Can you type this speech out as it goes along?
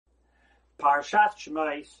Parshas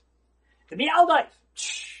Shmos. The Mialdais,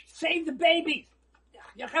 save the babies.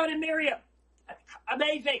 Yocheved and Miriam,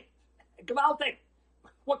 amazing, gewaltig.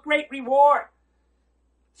 What great reward.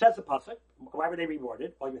 Says the pasuk. Why were they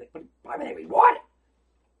rewarded? Well, you think, why were they rewarded?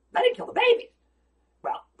 They didn't kill the babies.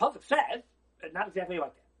 Well, pasuk says, not exactly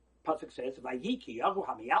like that. Pasuk says, Vayiki Yahu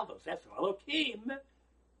HaMialdos Esu Elokim,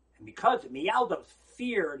 and because the Mialdos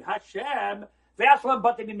feared Hashem, V'aslam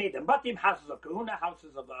Batim, he made them Batim, houses of Kahuna,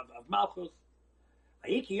 houses of Malchus.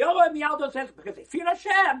 Vayiki Yahu HaMialdos Esu, because they feared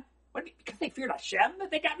Hashem. What, because they feared Hashem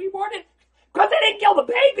that they got rewarded? Because they didn't kill the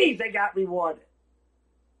babies, they got rewarded.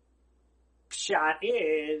 Pshat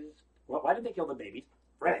is, well, why didn't they kill the babies?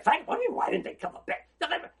 What do you mean, why didn't they kill the babies?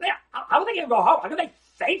 How are they going to go home? How can they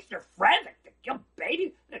face their friends and kill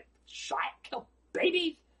babies? Kill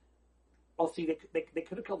babies? Well, see, they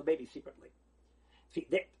could have killed the babies secretly. See,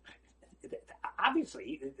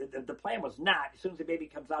 obviously, the plan was not, as soon as the baby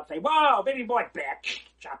comes out, say, whoa, baby boy, back,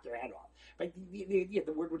 chop their head off. But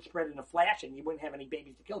the word would spread in a flash, and you wouldn't have any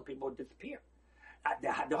babies to kill. People would disappear.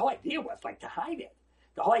 The whole idea was, like, to hide it.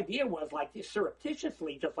 The whole idea was, like,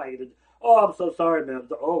 surreptitiously, just like, oh, I'm so sorry, man.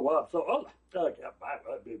 Oh, wow,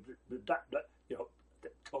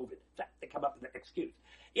 COVID. They come up with an excuse.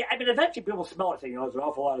 Yeah, I mean, eventually people smell it, saying, there's an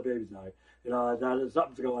awful lot of babies now. There's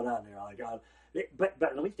something's going on there. But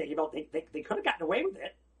at least they could have gotten away with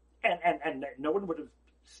it, and no one would have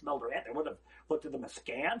smelled her out. They would have looked at them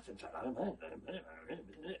askance and said,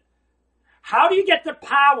 how do you get the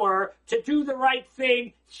power to do the right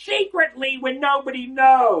thing secretly when nobody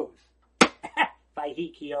knows?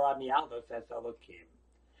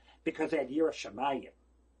 Because they had Yirah Shamayim.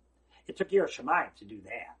 It took Yirah Shamayim to do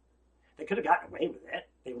that. They could have gotten away with it.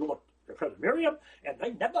 They would have looked at Miriam, and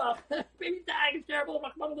they never, baby dying is terrible,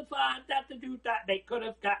 they could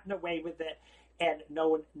have gotten away with it, and no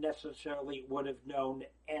one necessarily would have known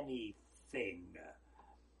anything.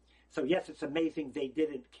 So yes, it's amazing they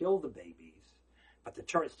didn't kill the babies, but the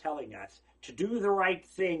Torah is telling us to do the right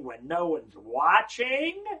thing when no one's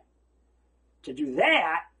watching. To do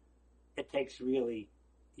that, it takes really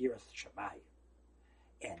Yirah Shamayim.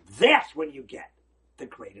 And that's when you get the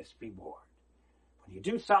greatest reward. When you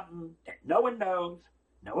do something that no one knows,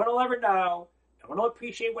 no one will ever know, no one will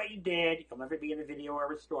appreciate what you did, you'll never be in a video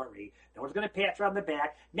or a story, no one's going to pat you on the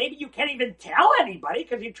back, maybe you can't even tell anybody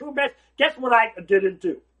because you're too embarrassed. Guess what I didn't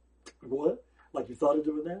do? What? Like you thought of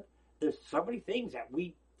doing that? There's so many things that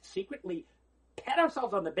we secretly pat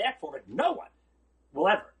ourselves on the back for, but no one will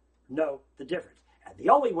ever know the difference. And the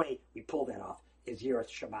only way we pull that off is Yirah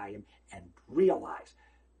Shamayim and realize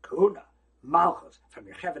Kahuna, Malchus, from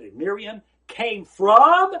Yocheved and Miriam came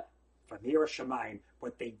from Yirah Shamayim,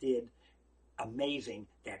 what they did amazing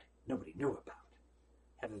that nobody knew about.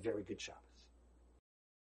 Have a very good Shabbos.